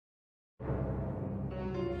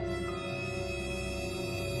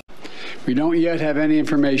We don't yet have any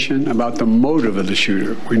information about the motive of the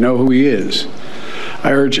shooter. We know who he is.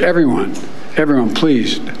 I urge everyone,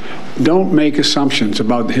 please, don't make assumptions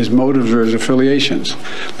about his motives or his affiliations.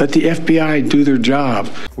 Let the FBI do their job.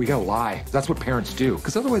 We gotta lie. That's what parents do.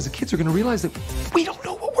 Because otherwise the kids are gonna realize that we don't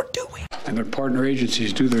know what we're doing. And their partner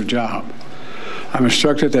agencies do their job. I'm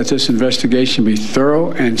instructed that this investigation be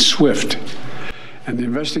thorough and swift. And the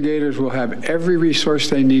investigators will have every resource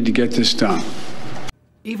they need to get this done.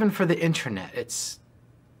 Even for the internet, it's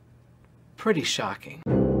pretty shocking.